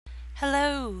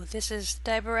Hello, this is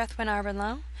Deborah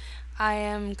Arbenlow. I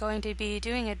am going to be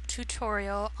doing a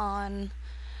tutorial on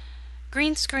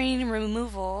green screen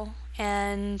removal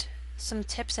and some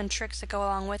tips and tricks that go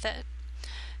along with it.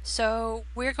 So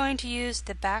we're going to use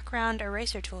the background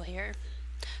eraser tool here.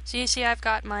 So you see I've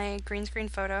got my green screen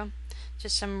photo,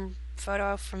 just some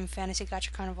photo from Fantasy Gotcha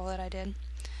Carnival that I did.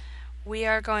 We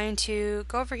are going to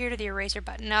go over here to the eraser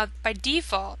button. Now by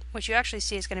default, what you actually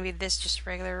see is going to be this just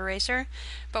regular eraser,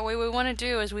 but what we want to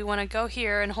do is we want to go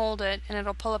here and hold it and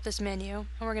it'll pull up this menu, and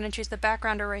we're going to choose the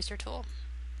background eraser tool.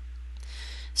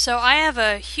 So I have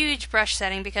a huge brush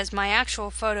setting because my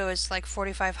actual photo is like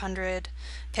 4,500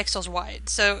 pixels wide.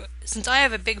 So since I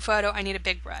have a big photo, I need a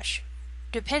big brush.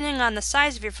 Depending on the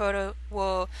size of your photo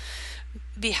will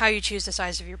be how you choose the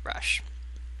size of your brush.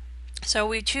 So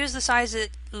we choose the size that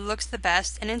looks the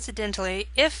best, and incidentally,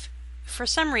 if for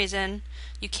some reason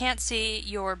you can't see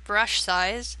your brush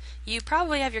size, you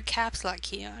probably have your caps lock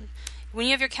key on. When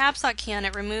you have your caps lock key on,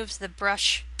 it removes the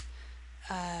brush,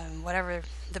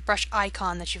 the brush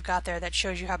icon that you've got there that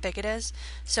shows you how big it is.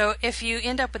 So if you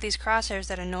end up with these crosshairs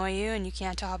that annoy you and you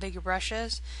can't tell how big your brush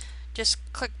is, just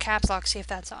click caps lock, see if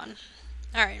that's on.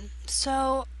 Alright,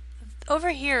 so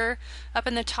over here, up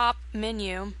in the top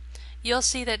menu, you'll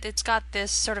see that it's got this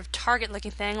sort of target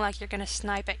looking thing like you're going to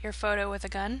snipe at your photo with a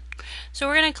gun. So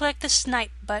we're going to click the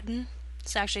snipe button.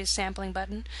 It's actually a sampling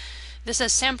button. This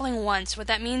says sampling once. What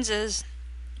that means is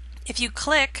if you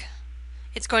click,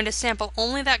 it's going to sample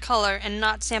only that color and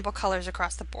not sample colors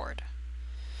across the board.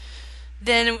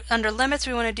 Then under limits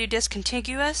we want to do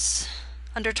discontiguous.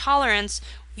 Under tolerance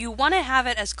you want to have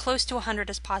it as close to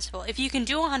 100 as possible. If you can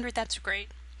do 100, that's great.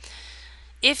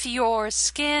 If your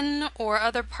skin or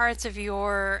other parts of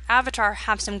your avatar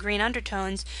have some green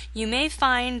undertones, you may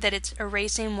find that it's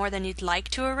erasing more than you'd like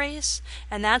to erase,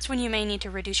 and that's when you may need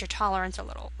to reduce your tolerance a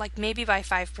little, like maybe by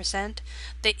 5%.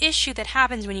 The issue that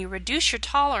happens when you reduce your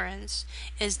tolerance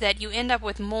is that you end up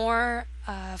with more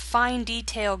fine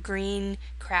detail green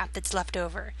crap that's left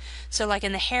over. So like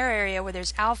in the hair area where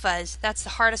there's alphas, that's the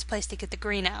hardest place to get the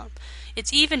green out.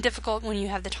 It's even difficult when you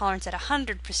have the tolerance at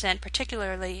 100%,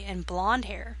 particularly in blonde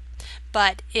hair.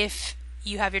 But if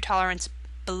you have your tolerance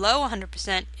below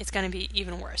 100%, it's going to be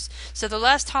even worse. So the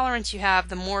less tolerance you have,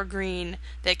 the more green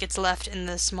that gets left in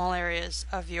the small areas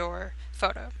of your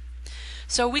photo.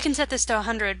 So we can set this to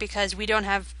 100 because we don't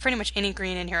have pretty much any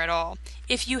green in here at all.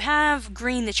 If you have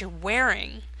green that you're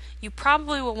wearing, you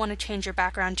probably will want to change your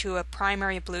background to a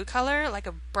primary blue color, like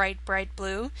a bright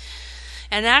blue.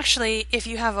 And actually, if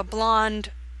you have a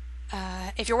blonde,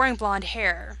 if you're wearing blonde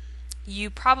hair, you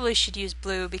probably should use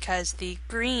blue because the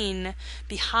green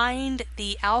behind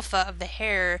the alpha of the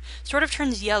hair sort of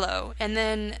turns yellow and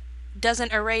then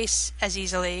doesn't erase as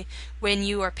easily when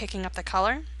you are picking up the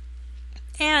color.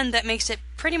 And that makes it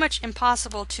pretty much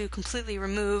impossible to completely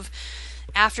remove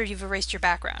after you've erased your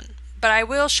background. But I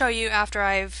will show you after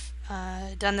I've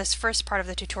done this first part of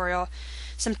the tutorial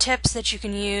some tips that you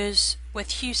can use with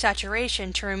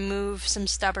HueSaturation to remove some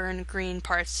stubborn green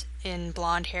parts in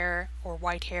blonde hair or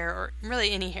white hair or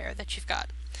really any hair that you've got.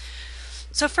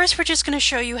 So first we're just going to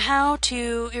show you how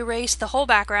to erase the whole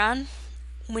background.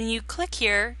 When you click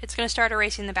here, it's going to start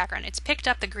erasing the background. It's picked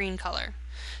up the green color.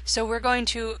 So we're going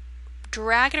to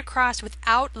drag it across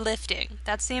without lifting.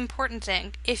 That's the important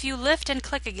thing. If you lift and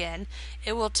click again,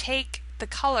 it will take the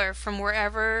color from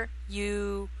wherever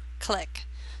you click.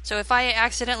 So if I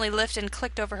accidentally lift and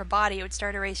clicked over her body, it would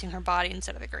start erasing her body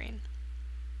instead of the green.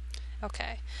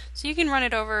 Okay, so you can run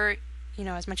it over,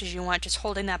 as much as you want, just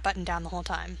holding that button down the whole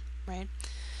time, right?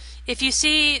 If you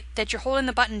see that you're holding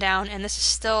the button down and this is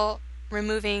still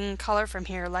removing color from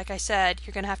here, like I said,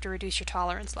 you're going to have to reduce your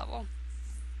tolerance level.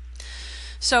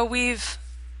 So we've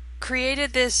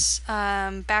created this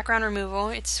background removal.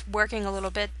 It's working a little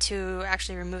bit to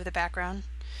actually remove the background.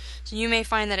 So you may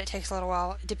find that it takes a little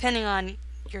while, depending on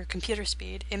your computer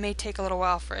speed, it may take a little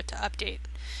while for it to update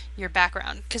your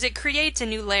background because it creates a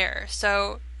new layer.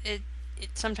 So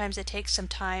sometimes it takes some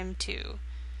time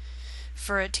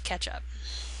for it to catch up.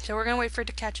 So we're going to wait for it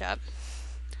to catch up.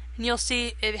 And you'll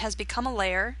see it has become a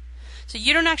layer. So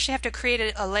you don't actually have to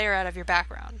create a layer out of your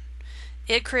background.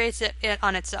 It creates it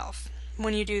on itself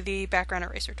when you do the background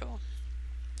eraser tool.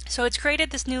 So it's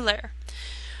created this new layer.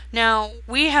 Now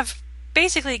we have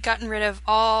basically gotten rid of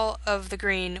all of the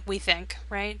green, we think,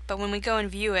 right? But when we go and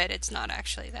view it, it's not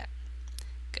actually that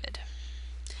good.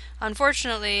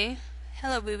 Unfortunately,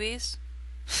 hello boobies.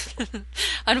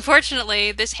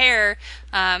 Unfortunately, this hair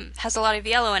has a lot of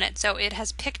yellow in it, so it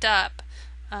has picked up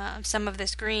some of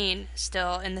this green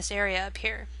still in this area up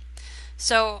here.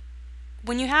 So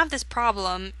when you have this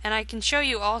problem, and I can show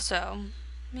you also,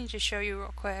 let me just show you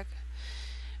real quick.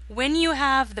 when you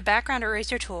have the background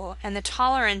eraser tool and the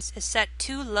tolerance is set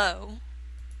too low,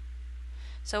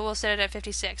 so we'll set it at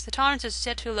 56. The tolerance is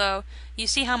set too low. You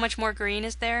see how much more green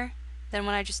is there than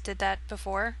when I just did that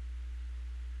before?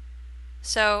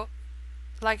 So,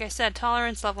 like I said,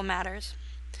 tolerance level matters.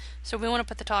 So we want to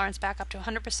put the tolerance back up to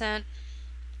 100%.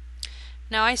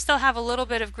 Now I still have a little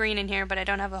bit of green in here, but I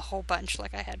don't have a whole bunch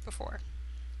like I had before.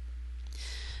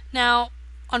 Now,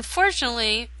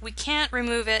 unfortunately, we can't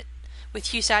remove it with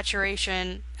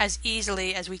HueSaturation as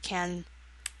easily as we can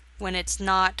when it's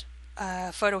not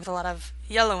a photo with a lot of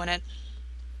yellow in it.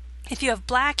 If you have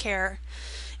black hair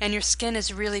and your skin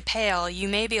is really pale, you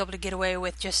may be able to get away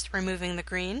with just removing the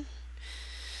green.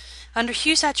 Under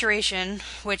HueSaturation,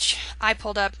 which I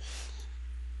pulled up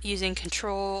using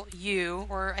Control U,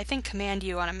 or I think Command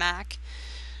U on a Mac,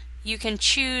 you can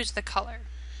choose the color.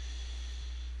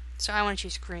 So I want to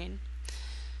choose green.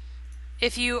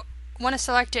 If you want to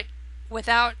select it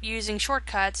without using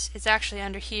shortcuts, it's actually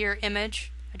under here,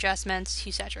 Image, Adjustments,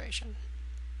 HueSaturation.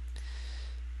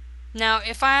 Now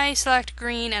if I select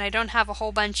green and I don't have a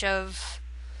whole bunch of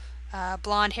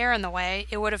blonde hair in the way,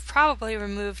 it would have probably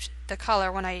removed the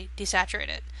color when I desaturate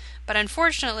it. But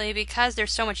unfortunately, because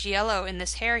there's so much yellow in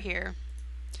this hair here,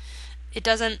 it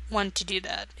doesn't want to do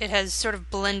that. It has sort of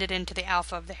blended into the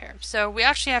alpha of the hair. So we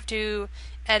actually have to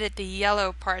edit the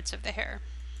yellow parts of the hair.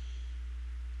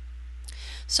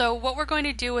 So what we're going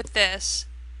to do with this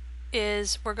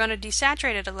is we're going to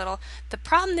desaturate it a little. The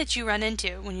problem that you run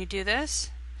into when you do this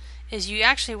is you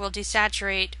actually will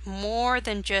desaturate more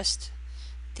than just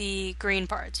the green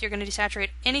parts. You're going to desaturate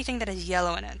anything that has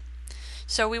yellow in it.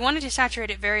 So we want to desaturate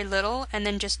it very little and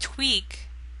then just tweak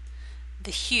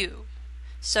the hue.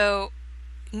 So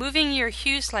moving your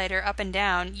hue slider up and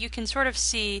down, you can sort of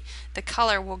see the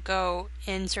color will go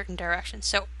in certain directions.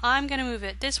 So I'm going to move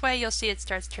it this way. You'll see it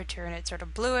starts to turn it sort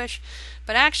of bluish.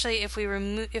 But actually, if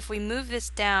we move this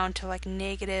down to like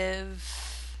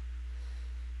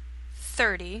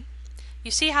 -30,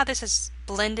 you see how this is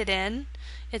blended in?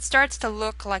 It starts to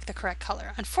look like the correct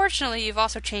color. Unfortunately, you've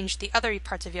also changed the other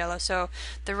parts of yellow, so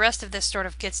the rest of this sort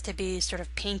of gets to be sort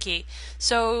of pinky.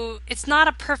 So it's not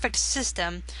a perfect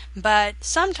system, but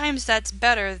sometimes that's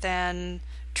better than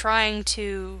trying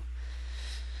to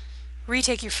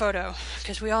retake your photo,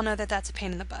 because we all know that that's a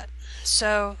pain in the butt.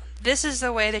 So this is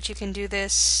the way that you can do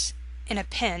this in a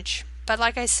pinch. But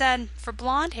like I said, for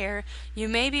blonde hair, you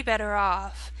may be better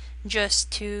off just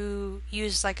to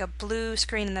use like a blue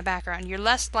screen in the background. You're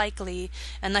less likely,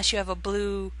 unless you have a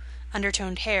blue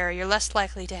undertoned hair, you're less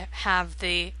likely to have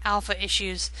the alpha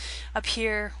issues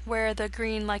appear where the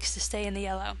green likes to stay in the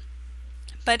yellow.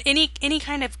 But any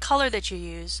kind of color that you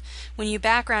use, when you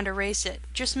background erase it,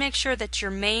 just make sure that your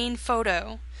main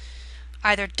photo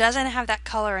either doesn't have that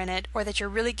color in it, or that you're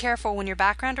really careful when you're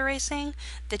background erasing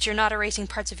that you're not erasing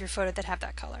parts of your photo that have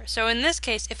that color. So in this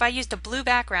case, if I used a blue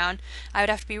background, I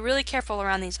would have to be really careful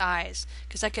around these eyes,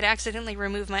 because I could accidentally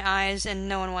remove my eyes, and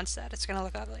no one wants that. It's going to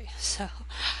look ugly. So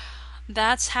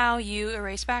that's how you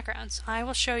erase backgrounds. I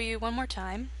will show you one more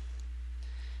time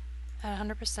at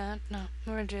 100%. No,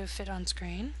 we're going to do fit on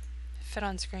screen. Fit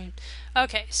on screen.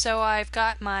 Okay, so I've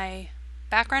got my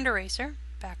background eraser.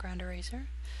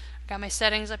 Got my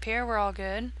settings up here, we're all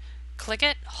good. Click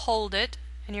it, hold it,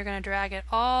 and you're going to drag it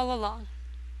all along.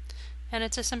 And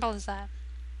it's as simple as that.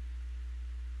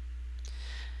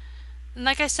 And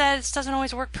like I said, this doesn't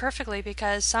always work perfectly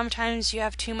because sometimes you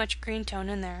have too much green tone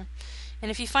in there. And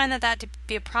if you find that to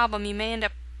be a problem, you may end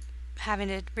up having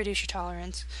to reduce your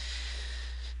tolerance.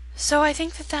 So I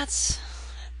think that that's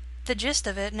the gist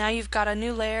of it. Now you've got a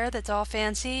new layer that's all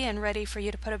fancy and ready for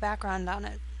you to put a background on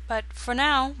it. But for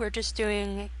now, we're just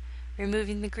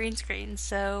removing the green screen,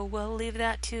 so we'll leave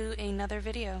that to another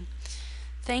video.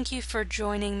 Thank you for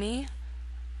joining me.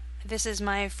 This is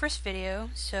my first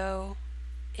video, so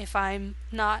if I'm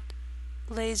not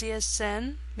lazy as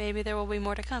sin, maybe there will be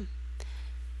more to come.